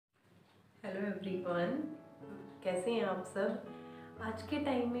Hello everyone, कैसे हैं आप सब। आज के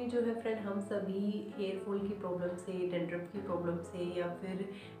टाइम में जो है फ्रेंड, हम सभी हेयर फॉल की प्रॉब्लम से, डैंड्रफ की प्रॉब्लम से, या फिर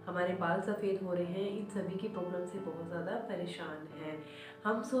हमारे बाल सफ़ेद हो रहे हैं, इन सभी की प्रॉब्लम से बहुत ज़्यादा परेशान हैं।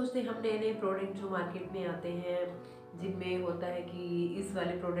 हम सोचते हैं हम नए नए प्रोडक्ट जो मार्केट में आते हैं, जिनमें होता है कि इस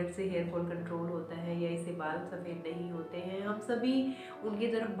वाले प्रोडक्ट से हेयर फॉल कंट्रोल होता है या इससे बाल सफ़ेद नहीं होते हैं, हम सभी उनकी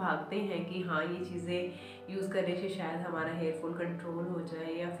तरफ भागते हैं कि हाँ ये चीज़ें यूज़ करने से शायद हमारा हेयर फॉल कंट्रोल हो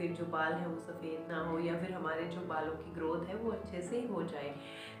जाए, या फिर जो बाल है वो सफ़ेद ना हो, या फिर हमारे जो बालों की ग्रोथ है वो अच्छे से हो जाए।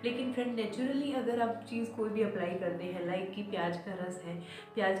 लेकिन फ्रेंड, नेचुरली अगर आप चीज़ कोई भी अप्लाई करते हैं, लाइक कि प्याज का रस है,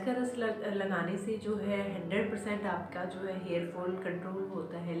 प्याज का रस लगाने से जो है 100% आपका जो है हेयर फॉल कंट्रोल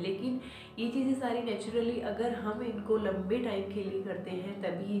होता है। लेकिन ये चीज़ें सारी नेचुरली अगर हम इनको लंबे टाइम के लिए करते हैं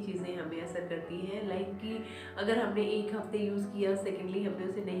तभी ये चीज़ें हमें असर करती हैं। लाइक कि अगर हमने एक हफ्ते यूज़ किया, सेकेंडली हमने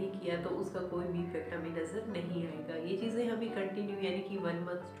उसे नहीं किया, तो उसका कोई भी इफेक्ट हमें नज़र नहीं आएगा। ये चीज़ें हमें कंटिन्यू यानी कि 1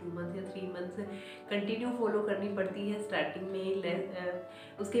 मंथ, 2 मंथ या 3 मंथ कंटिन्यू फॉलो करनी पड़ती है स्टार्टिंग में।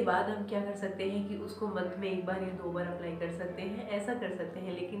 उसके बाद हम क्या कर सकते हैं कि उसको मंथ में 1 बार या 2 बार अप्लाई कर सकते हैं, ऐसा कर सकते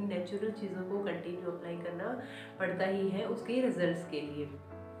हैं। लेकिन नेचुरल चीज़ों को कंटिन्यू अप्लाई करना पड़ता ही है उसके रिजल्ट्स के लिए।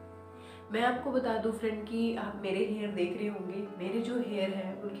 मैं आपको बता दूं फ्रेंड कि आप मेरे हेयर देख रहे होंगे, मेरे जो हेयर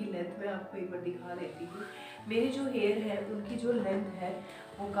है उनकी लेंथ मैं आपको एक बार दिखा देती हूँ। मेरे जो हेयर है उनकी जो लेंथ है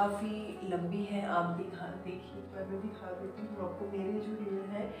वो काफ़ी लंबी है। आप देखिए, मैं दिखा देती हूँ आपको। मेरे जो हेयर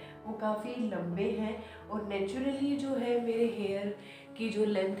है वो काफ़ी लंबे हैं, और नेचुरली जो है मेरे हेयर की जो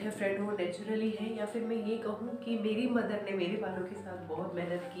लेंथ है फ्रेंड वो नेचुरली है, या फिर मैं ये कहूँ कि मेरी मदर ने मेरे बालों के साथ बहुत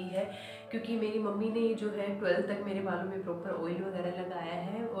मेहनत की है। क्योंकि मेरी मम्मी ने जो है 12 तक मेरे बालों में प्रॉपर ऑयल वगैरह लगाया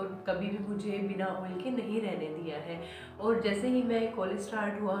है, और कभी भी मुझे बिना ऑयल के नहीं रहने दिया है। और जैसे ही मैं कॉलेज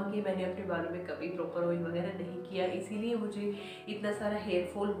स्टार्ट हुआ कि मैंने अपने बालों में कभी प्रॉपर ऑयल वगैरह नहीं किया, इसीलिए मुझे इतना सारा हेयर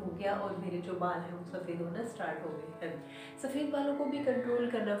फॉल हो गया, और मेरे जो बाल हैं वो सफ़ेद होना स्टार्ट हो गए हैं। सफ़ेद बालों को भी कंट्रोल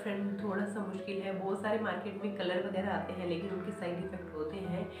करना फ्रेंड थोड़ा सा मुश्किल है। बहुत सारे मार्केट में कलर वगैरह आते हैं, लेकिन उनके साइड इफ़ेक्ट होते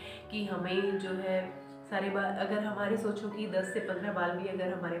हैं कि हमें जो है सारे बाल, अगर हमारे सोचो कि 10 से 15 बाल भी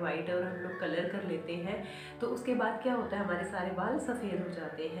अगर हमारे वाइट है और हम लोग कलर कर लेते हैं, तो उसके बाद क्या होता है, हमारे सारे बाल सफ़ेद हो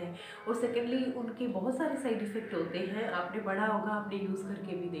जाते हैं। और सेकेंडली उनके बहुत सारे साइड इफ़ेक्ट होते हैं। आपने पढ़ा होगा, आपने यूज़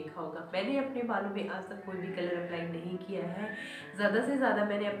करके भी देखा होगा। मैंने अपने बालों में आज तक कोई भी कलर अप्लाई नहीं किया है। ज़्यादा से ज़्यादा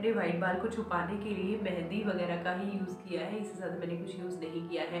मैंने अपने वाइट बाल को छुपाने के लिए मेहंदी वगैरह का ही यूज़ किया है, इससे ज़्यादा मैंने कुछ यूज़ नहीं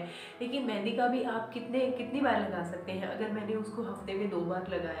किया है। लेकिन मेहंदी का भी आप कितनी बार लगा सकते हैं। अगर मैंने उसको हफ्ते में 2 बार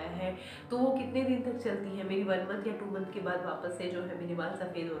लगाया है तो वो कितने दिन तक चलती है। मेरी 1 मंथ या 2 मंथ के बाद वापस से जो है मेरे बाल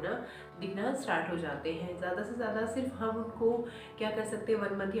सफ़ेद होना दिखना स्टार्ट हो जाते हैं। ज़्यादा से ज़्यादा सिर्फ हम उनको क्या कर सकते हैं,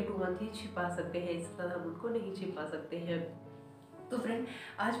 1 मंथ या 2 मंथ ही छिपा सकते हैं, इससे ज़्यादा हम उनको नहीं छिपा सकते हैं। तो फ्रेंड,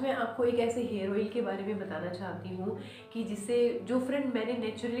 आज मैं आपको एक ऐसे हेयर ऑयल के बारे में बताना चाहती हूँ कि जिससे जो फ्रेंड मैंने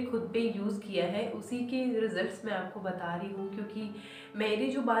नेचुरली खुद पे यूज़ किया है उसी के रिजल्ट्स मैं आपको बता रही हूँ। क्योंकि मेरे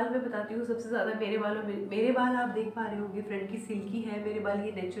जो बाल मैं बताती हूँ, सबसे ज़्यादा मेरे बालों में, मेरे बाल आप देख पा रहे होंगे फ्रेंड की सिल्की है मेरे बाल,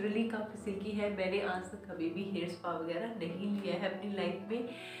 ये नेचुरली काफ़ी सिल्की है। मैंने आज तक कभी भी हेयर स्पा वगैरह नहीं लिया है अपनी लाइफ में।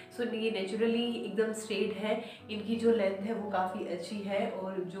 सो ये नेचुरली एकदम स्ट्रेट है। इनकी जो लेंथ है वो काफ़ी अच्छी है,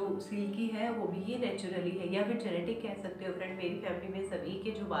 और जो सिल्की है वो भी ये नेचुरली है, या फिर जेनेटिक कह सकते हो फ्रेंड। मेरी फैमिली में सभी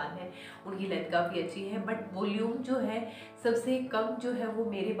के जो बाल हैं उनकी लेंथ काफ़ी अच्छी है, बट वॉल्यूम जो है सबसे कम जो है वो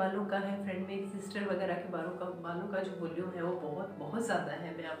मेरे बालों का है फ्रेंड। मेरी सिस्टर वगैरह के बालों का जो वॉल्यूम है वो बहुत बहुत ज़्यादा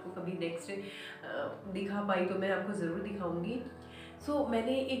है। मैं आपको कभी नेक्स्ट दिखा पाई तो मैं आपको ज़रूर दिखाऊंगी।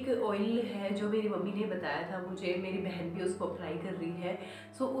 मैंने एक ऑयल है जो मेरी मम्मी ने बताया था मुझे, मेरी बहन भी उसको अप्लाई कर रही है।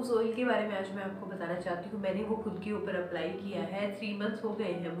 उस ऑयल के बारे में आज मैं आपको बताना चाहती हूँ। मैंने वो खुद के ऊपर अप्लाई किया है, 3 मंथ्स हो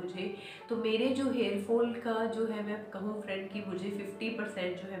गए हैं मुझे। तो मेरे जो हेयर फॉल का जो है, मैं कहूँ फ्रेंड कि मुझे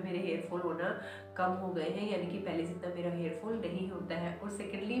 50% जो है मेरे हेयर फॉल होना कम हो गए हैं, यानी कि पहले जितना मेरा हेयर फॉल नहीं होता है। और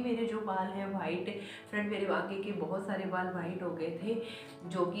सेकेंडली मेरे जो बाल हैं वाइट, फ्रेंड मेरे आगे के बहुत सारे बाल वाइट हो गए थे,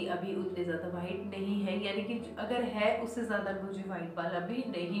 जो कि अभी उतने ज़्यादा वाइट नहीं है, यानी कि अगर है उससे ज़्यादा मुझे वाइट बाल अभी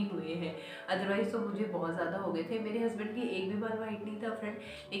नहीं हुए हैं। अदरवाइज तो मुझे बहुत ज़्यादा हो गए थे। मेरे हस्बैंड की एक भी बाल वाइट नहीं था फ्रेंड,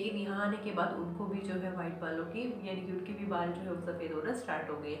 लेकिन यहाँ आने के बाद उनको भी जो है वाइट बालों की, यानी कि उनके भी बाल जो है वो सफ़ेद होना स्टार्ट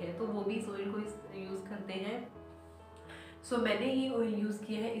हो गए हैं। तो वो भी इस ऑयल को यूज़ करते हैं। मैंने ये ऑयल यूज़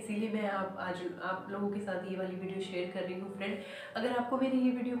किया है, इसीलिए मैं आज आप लोगों के साथ ये वाली वीडियो शेयर कर रही हूँ फ्रेंड। अगर आपको मेरी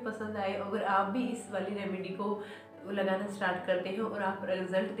ये वीडियो पसंद आए, अगर आप भी इस वाली रेमेडी को लगाना स्टार्ट करते हैं और आप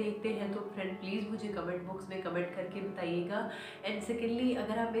रिजल्ट देखते हैं, तो फ्रेंड प्लीज़ मुझे कमेंट बॉक्स में कमेंट करके बताइएगा। एंड सेकेंडली,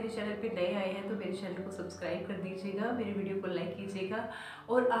 अगर आप मेरे चैनल पे नए आए हैं तो मेरे चैनल को सब्सक्राइब कर दीजिएगा, मेरी वीडियो को लाइक कीजिएगा,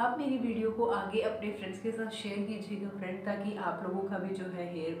 और आप मेरी वीडियो को आगे अपने फ्रेंड्स के साथ शेयर कीजिएगा फ्रेंड, ताकि आप लोगों का भी जो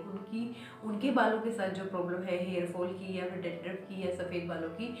है हेयर, उनके बालों के साथ जो प्रॉब्लम है हेयर फॉल की या फिर डैंड्रफ की या सफ़ेद बालों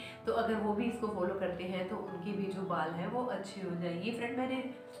की, तो अगर वो भी इसको फॉलो करते हैं तो उनके भी जो बाल हैं वो अच्छे हो जाएंगे। फ्रेंड मैंने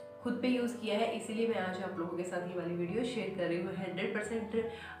खुद पे यूज़ किया है, इसीलिए मैं आज आप लोगों के साथ ये वाली वीडियो शेयर कर रही हूँ। 100%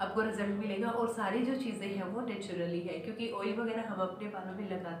 आपको रिजल्ट मिलेगा और सारी जो चीज़ें हैं वो नेचुरली है, क्योंकि ऑयल वगैरह हम अपने बालों में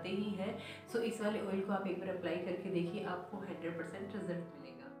लगाते ही हैं। सो इस वाले ऑयल को आप एक बार अप्लाई करके देखिए, आपको 100% रिजल्ट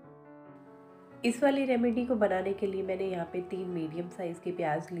मिलेगा। इस वाली रेमेडी को बनाने के लिए मैंने यहाँ पे 3 मीडियम साइज़ के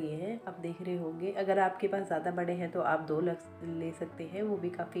प्याज लिए हैं, आप देख रहे होंगे। अगर आपके पास ज़्यादा बड़े हैं तो आप 2 ले सकते हैं, वो भी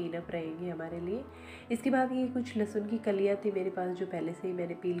काफ़ी इनफ रहेंगे हमारे लिए। इसके बाद ये कुछ लहसुन की कलियाँ थी मेरे पास, जो पहले से ही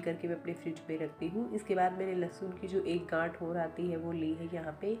मैंने पील करके मैं अपने फ्रिज में रखती हूँ। इसके बाद मैंने लहसुन की जो एक गांठ और आती है वो ली है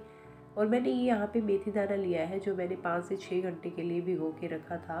यहाँ पे, और मैंने यहाँ पे मेथी दाना लिया है जो मैंने 5 से 6 घंटे के लिए भिगो के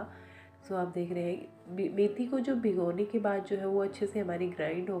रखा था। सो आप देख रहे हैं मेथी को जो भिगोने के बाद जो है वो अच्छे से हमारी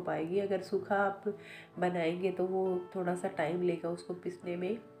ग्राइंड हो पाएगी। अगर सूखा आप बनाएंगे तो वो थोड़ा सा टाइम लेगा उसको पीसने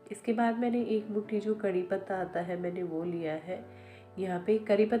में। इसके बाद मैंने एक मुट्ठी जो कड़ी पत्ता आता है मैंने वो लिया है। यहाँ पे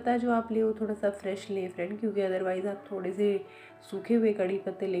कड़ी पत्ता जो आप ले वो थोड़ा सा फ्रेश लें फ्रेंड, क्योंकि अदरवाइज़ आप थोड़े से सूखे हुए कड़ी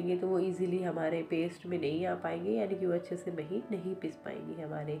पत्ते लेंगे तो वो इजीली हमारे पेस्ट में नहीं आ पाएंगे, यानी कि वो अच्छे से महीन नहीं पीस पाएंगे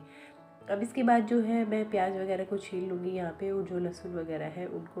हमारे। अब इसके बाद जो है मैं प्याज वगैरह को छील लूँगी यहाँ पे, और जो लहसुन वगैरह है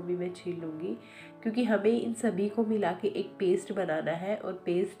उनको भी मैं छील लूँगी, क्योंकि हमें इन सभी को मिला के एक पेस्ट बनाना है। और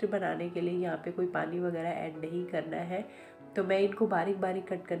पेस्ट बनाने के लिए यहाँ पे कोई पानी वगैरह ऐड नहीं करना है। तो मैं इनको बारीक बारीक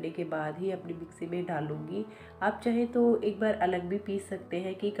कट करने के बाद ही अपनी मिक्सी में डालूँगी। आप चाहे तो एक बार अलग भी पीस सकते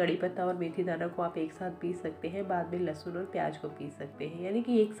हैं, कि कड़ी पत्ता और मेथी दाना को आप एक साथ पीस सकते हैं, बाद में लहसुन और प्याज को पीस सकते हैं, यानी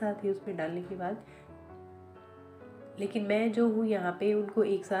कि एक साथ ही उसमें डालने के बाद। लेकिन मैं जो हूँ यहाँ पे उनको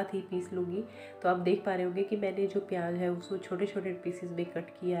एक साथ ही पीस लूँगी। तो आप देख पा रहे होंगे कि मैंने जो प्याज है उसको छोटे छोटे पीसेस में कट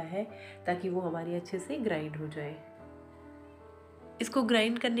किया है, ताकि वो हमारी अच्छे से ग्राइंड हो जाए। इसको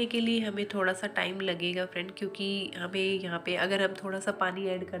ग्राइंड करने के लिए हमें थोड़ा सा टाइम लगेगा फ्रेंड, क्योंकि हमें यहाँ पे अगर हम थोड़ा सा पानी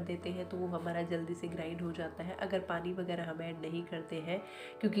ऐड कर देते हैं तो वो हमारा जल्दी से ग्राइंड हो जाता है। अगर पानी वगैरह हम ऐड नहीं करते हैं,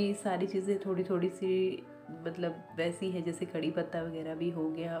 क्योंकि सारी चीज़ें थोड़ी थोड़ी सी मतलब वैसी है, जैसे कड़ी पत्ता वगैरह भी हो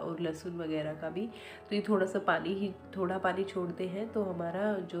गया और लहसुन वगैरह का भी, तो ये थोड़ा पानी छोड़ते हैं, तो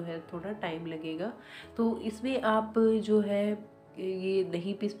हमारा जो है थोड़ा टाइम लगेगा। तो इसमें आप जो है ये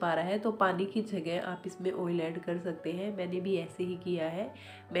नहीं पीस पा रहा है तो पानी की जगह आप इसमें ऑयल ऐड कर सकते हैं। मैंने भी ऐसे ही किया है।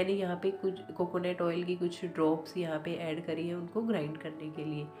 मैंने यहाँ पे कुछ कोकोनट ऑयल की कुछ ड्रॉप्स यहाँ पे ऐड करी है उनको ग्राइंड करने के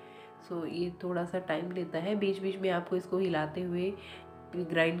लिए। सो ये थोड़ा सा टाइम लेता है, बीच बीच में आपको इसको हिलाते हुए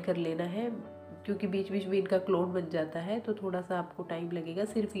ग्राइंड कर लेना है, क्योंकि बीच बीच में इनका क्लोन बन जाता है, तो थोड़ा सा आपको टाइम लगेगा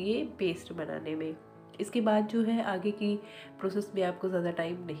सिर्फ ये पेस्ट बनाने में। इसके बाद जो है आगे की प्रोसेस में आपको ज़्यादा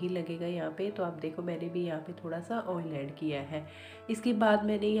टाइम नहीं लगेगा यहाँ पे। तो आप देखो मैंने भी यहाँ पे थोड़ा सा ऑयल ऐड किया है। इसके बाद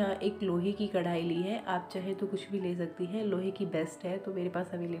मैंने यहाँ एक लोहे की कढ़ाई ली है, आप चाहे तो कुछ भी ले सकती हैं, लोहे की बेस्ट है, तो मेरे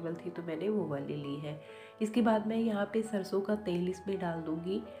पास अवेलेबल थी तो मैंने वो वाली ली है। इसके बाद मैं यहाँ पे सरसों का तेल इसमें डाल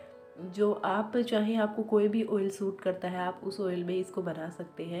दूँगी। जो आप चाहें, आपको कोई भी ऑयल सूट करता है आप उस ऑयल में इसको बना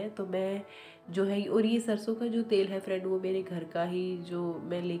सकते हैं। तो मैं जो है, और ये सरसों का जो तेल है फ्रेंड वो मेरे घर का ही, जो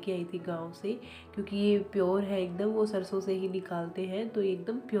मैं लेके आई थी गांव से, क्योंकि ये प्योर है एकदम, वो सरसों से ही निकालते हैं, तो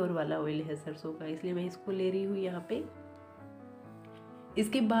एकदम प्योर वाला ऑयल है सरसों का, इसलिए मैं इसको ले रही हूँ यहाँ पे।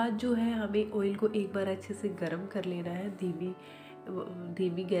 इसके बाद जो है हमें ऑयल को एक बार अच्छे से गर्म कर लेना है,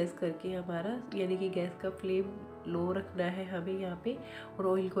 धीमी गैस करके हमारा, यानी कि गैस का फ्लेम लो रखना है हमें यहाँ पे, और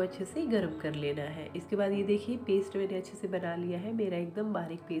ऑयल को अच्छे से गर्म कर लेना है। इसके बाद ये देखिए पेस्ट मैंने अच्छे से बना लिया है, मेरा एकदम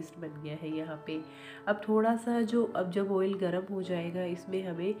बारीक पेस्ट बन गया है यहाँ पे। अब थोड़ा सा अब जब ऑयल गर्म हो जाएगा, इसमें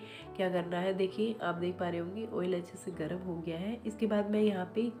हमें क्या करना है, देखिए आप देख पा रहे होंगे ऑयल अच्छे से गर्म हो गया है। इसके बाद मैं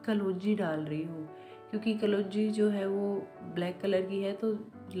यहाँ पे कलौंजी डाल रही हूँ, क्योंकि कलौंजी जो है वो ब्लैक कलर की है, तो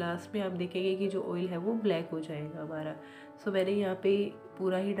लास्ट में आप देखेंगे कि जो ऑयल है वो ब्लैक हो जाएगा हमारा। सो मैंने यहाँ पे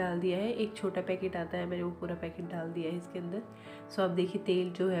पूरा ही डाल दिया है, एक छोटा पैकेट आता है, मैंने वो पूरा पैकेट डाल दिया है इसके अंदर। सो अब देखिए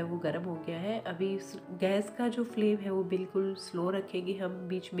तेल जो है वो गर्म हो गया है। अभी गैस का जो फ्लेम है वो बिल्कुल स्लो रखेंगे हम,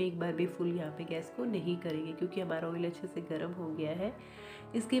 बीच में एक बार भी फुल यहाँ पे गैस को नहीं करेंगे, क्योंकि हमारा ऑयल अच्छे से गर्म हो गया है।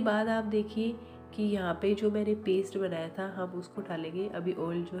 इसके बाद आप देखिए कि यहाँ पे जो मैंने पेस्ट बनाया था हम उसको डालेंगे। अभी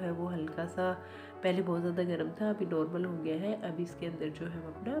ऑयल जो है वो हल्का सा, पहले बहुत ज़्यादा गर्म था, अभी नॉर्मल हो गया है। अभी इसके अंदर जो है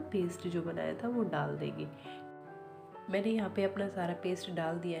हम अपना पेस्ट जो बनाया था वो डाल देंगे। मैंने यहाँ पे अपना सारा पेस्ट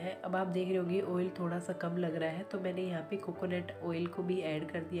डाल दिया है। अब आप देख रहे होंगे ऑयल थोड़ा सा कम लग रहा है, तो मैंने यहाँ पे कोकोनट ऑयल को भी ऐड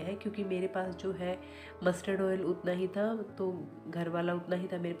कर दिया है, क्योंकि मेरे पास जो है मस्टर्ड ऑयल उतना ही था, तो घर वाला उतना ही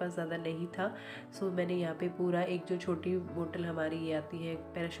था, मेरे पास ज़्यादा नहीं था। सो मैंने यहाँ पे पूरा एक जो छोटी बोतल हमारी ये आती है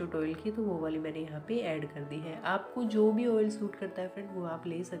पैराशूट ऑयल की, तो वो वाली मैंने यहाँ पे ऐड कर दी है। आपको जो भी ऑयल सूट करता है फ्रेंड वो आप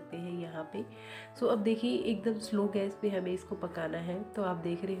ले सकते हैं यहाँ पे। सो अब देखिए एकदम स्लो गैस पे हमें इसको पकाना है। तो आप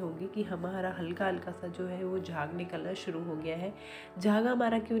देख रहे होंगे कि हमारा हल्का हल्का सा जो है वो झाग निकलना शुरू हो गया है। झाग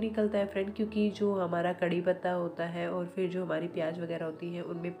हमारा क्यों निकलता है फ्रेंड? क्योंकि जो हमारा कड़ी पत्ता होता है और फिर जो हमारी प्याज वगैरह होती है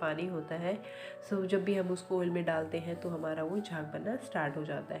उनमें पानी होता है। सो जब भी हम उसको ऑयल में डालते हैं तो हमारा वो झाग बनना स्टार्ट हो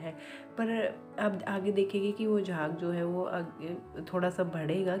जाता है। पर अब आगे देखेंगे कि वो झाग जो है वो थोड़ा सा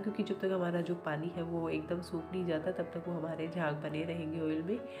बढ़ेगा, क्योंकि जब तक हमारा जो पानी है वो एकदम सूख नहीं जाता तब तक वो हमारे झाग बने रहेंगे ऑयल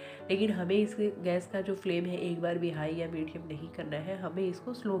में। लेकिन हमें इस गैस का जो फ्लेम है एक बार भी हाई या मीडियम नहीं करना है, हमें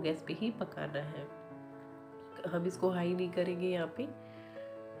इसको स्लो गैस पे ही पकाना है। हम इसको हाई नहीं करेंगे यहाँ पे।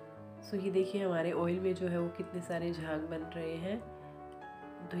 सो ये देखिए हमारे ऑयल में जो है वो कितने सारे झाग बन रहे हैं।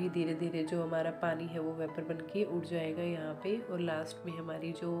 तो ये धीरे धीरे जो हमारा पानी है वो वेपर बन के उड़ जाएगा यहाँ पे, और लास्ट में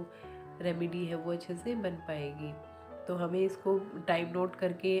हमारी जो रेमेडी है वो अच्छे से बन पाएगी। तो हमें इसको टाइम नोट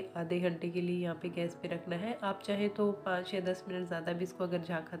करके आधे घंटे के लिए यहाँ पे गैस पे रखना है। आप चाहे तो 5 या 10 मिनट ज़्यादा भी इसको, अगर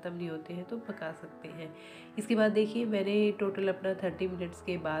झाग ख़त्म नहीं होते हैं तो पका सकते हैं। इसके बाद देखिए मैंने टोटल अपना 30 मिनट्स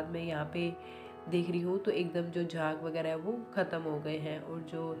के बाद मैं यहाँ पे देख रही हूँ तो एकदम जो झाग वगैरह है वो ख़त्म हो गए हैं, और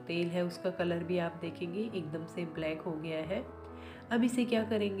जो तेल है उसका कलर भी आप देखेंगे एकदम से ब्लैक हो गया है। अब इसे क्या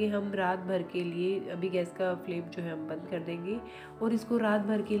करेंगे, हम रात भर के लिए अभी गैस का फ्लेम जो है हम बंद कर देंगे, और इसको रात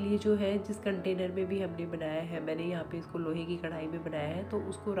भर के लिए जो है जिस कंटेनर में भी हमने बनाया है, मैंने यहाँ पे इसको लोहे की कढ़ाई में बनाया है, तो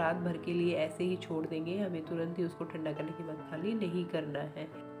उसको रात भर के लिए ऐसे ही छोड़ देंगे। हमें तुरंत ही उसको ठंडा करने के बाद खाली नहीं करना है।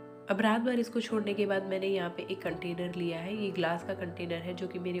 अब रात भर इसको छोड़ने के बाद मैंने यहाँ पे एक कंटेनर लिया है, ये ग्लास का कंटेनर है जो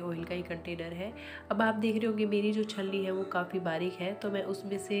कि मेरे ऑयल का ही कंटेनर है। अब आप देख रहे होंगे मेरी जो छलनी है वो काफ़ी बारीक है, तो मैं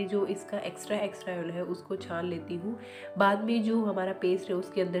उसमें से जो इसका एक्स्ट्रा ऑयल है उसको छान लेती हूँ। बाद में जो हमारा पेस्ट है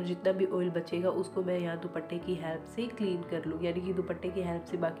उसके अंदर जितना भी ऑयल बचेगा उसको मैं यहाँ दुपट्टे की हेल्प से क्लीन कर लूँ, यानी कि दुपट्टे की हेल्प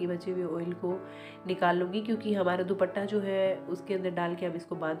से बाकी बचे हुए ऑयल को निकाल लूँगी। क्योंकि हमारा दुपट्टा जो है उसके अंदर डाल के हम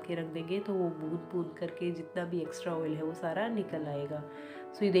इसको बांध के रख देंगे तो वो बूंद बूंद करके जितना भी एक्स्ट्रा ऑयल है वो सारा निकल आएगा।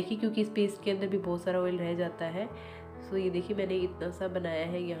 सो ये देखिए क्योंकि इस पेस्ट के अंदर भी बहुत सारा ऑयल रह जाता है। सो ये देखिए मैंने इतना सा बनाया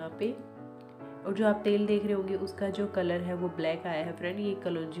है यहाँ पे, और जो आप तेल देख रहे होंगे उसका जो कलर है वो ब्लैक आया है फ्रेंड, ये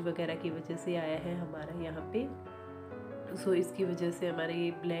कलौंजी वगैरह की वजह से आया है हमारा यहाँ पे। सो इसकी वजह से हमारा ये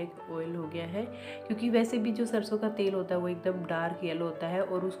ब्लैक ऑयल हो गया है। क्योंकि वैसे भी जो सरसों का तेल होता है वो एकदम डार्क येलो होता है,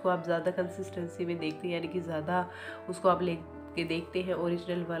 और उसको आप ज़्यादा कंसिस्टेंसी में देखते हैं, यानी कि ज़्यादा उसको आप ले के देखते हैं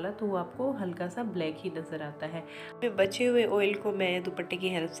ओरिजिनल वाला, तो वो आपको हल्का सा ब्लैक ही नज़र आता है। बचे हुए ऑयल को मैं दुपट्टे की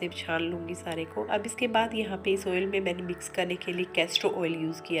हेल्प से छान लूँगी सारे को। अब इसके बाद यहाँ पे इस ऑयल में मैंने मिक्स करने के लिए कैस्ट्रो ऑयल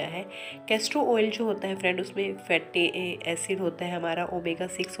यूज़ किया है। कैस्ट्रो ऑयल जो होता है फ्रेंड उसमें फैटी एसिड होता है, हमारा ओमेगा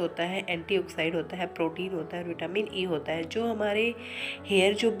 6 होता है, एंटीऑक्सीडेंट होता है, प्रोटीन होता है, विटामिन ई होता है, जो हमारे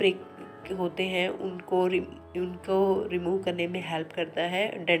हेयर जो ब्रेक होते हैं उनको रिमूव करने में हेल्प करता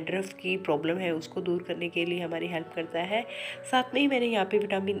है। डैंड्रफ की प्रॉब्लम है उसको दूर करने के लिए हमारी हेल्प करता है। साथ में ही मैंने यहाँ पे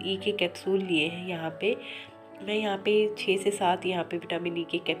विटामिन ई के कैप्सूल लिए हैं। यहाँ पे मैं यहाँ पे 6 से 7 यहाँ पे विटामिन ई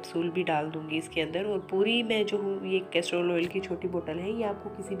के कैप्सूल भी डाल दूँगी इसके अंदर। और पूरी मैं जो हूँ ये कैस्ट्रोल ऑयल की छोटी बोतल है, ये आपको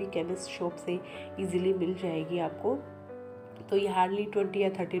किसी भी केमिस्ट शॉप से ईजिली मिल जाएगी आपको। तो ये हार्डली 20 या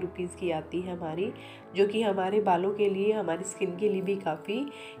 30 रुपीज़ की आती है हमारी, जो कि हमारे बालों के लिए, हमारी स्किन के लिए भी काफ़ी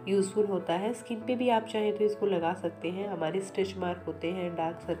यूज़फुल होता है। स्किन पे भी आप चाहें तो इसको लगा सकते हैं। हमारे स्ट्रेच मार्क होते हैं,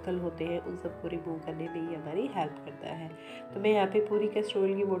 डार्क सर्कल होते हैं, उन सबको रिमूव करने में ही हमारी हेल्प करता है। तो मैं यहाँ पे पूरी कैस्टर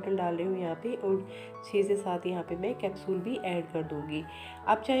ऑयल की बोतल डाल रही हूँ यहाँ पे, और 6 से 7 यहाँ पे मैं कैप्सूल भी ऐड कर दूँगी।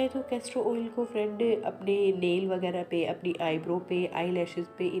 आप चाहें तो कैस्टर ऑयल को फ्रेंड अपने नेल वगैरह पे, अपनी आईब्रो पे, आई लैशेज़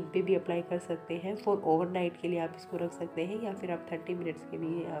पे, इन पे भी अप्लाई कर सकते हैं। फॉर ओवरनाइट के लिए आप इसको रख सकते हैं, या फिर आप 30 मिनट्स के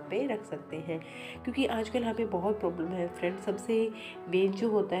लिए यहाँ पे रख सकते हैं। क्योंकि आजकल हमें बहुत प्रॉब्लम है फ्रेंड। सबसे मेन जो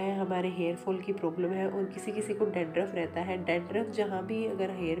होता है हमारे हेयर फॉल की प्रॉब्लम है, और किसी किसी को डैंड्रफ रहता है। डैंड्रफ जहाँ भी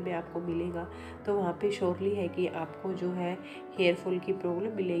अगर हेयर में आपको मिलेगा तो वहाँ पे श्योरली है कि आपको जो है हेयर फॉल की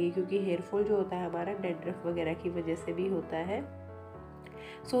प्रॉब्लम मिलेगी, क्योंकि हेयर फॉल जो होता है हमारा डैंड्रफ वगैरह की वजह से भी होता है।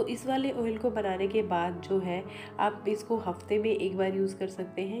 सो इस वाले ऑयल को बनाने के बाद जो है आप इसको हफ्ते में एक बार यूज़ कर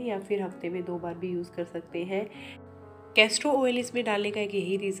सकते हैं, या फिर हफ्ते में 2 बार भी यूज़ कर सकते हैं। कैस्ट्रो ऑयल इसमें डालने का एक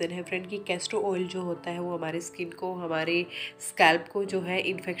यही रीज़न है फ्रेंड कि कैस्ट्रो ऑयल जो होता है वो हमारे स्किन को, हमारे स्कैल्प को जो है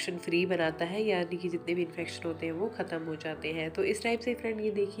इन्फेक्शन फ्री बनाता है, यानी कि जितने भी इन्फेक्शन होते हैं वो ख़त्म हो जाते हैं। तो इस टाइप से फ्रेंड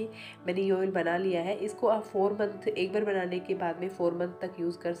ये देखिए मैंने ये ऑयल बना लिया है। इसको आप 4 मंथ, एक बार बनाने के बाद में 4 मंथ तक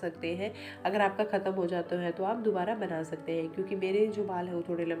यूज़ कर सकते हैं। अगर आपका ख़त्म हो जाता है तो आप दोबारा बना सकते हैं। क्योंकि मेरे जो बाल हैं वो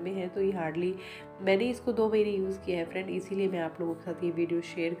थोड़े लंबे हैं, तो ये हार्डली मैंने इसको 2 महीने यूज़ किया है फ्रेंड, इसीलिए मैं आप लोगों के साथ ये वीडियो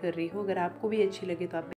शेयर कर रही हूँ। अगर आपको भी अच्छी लगे तो आप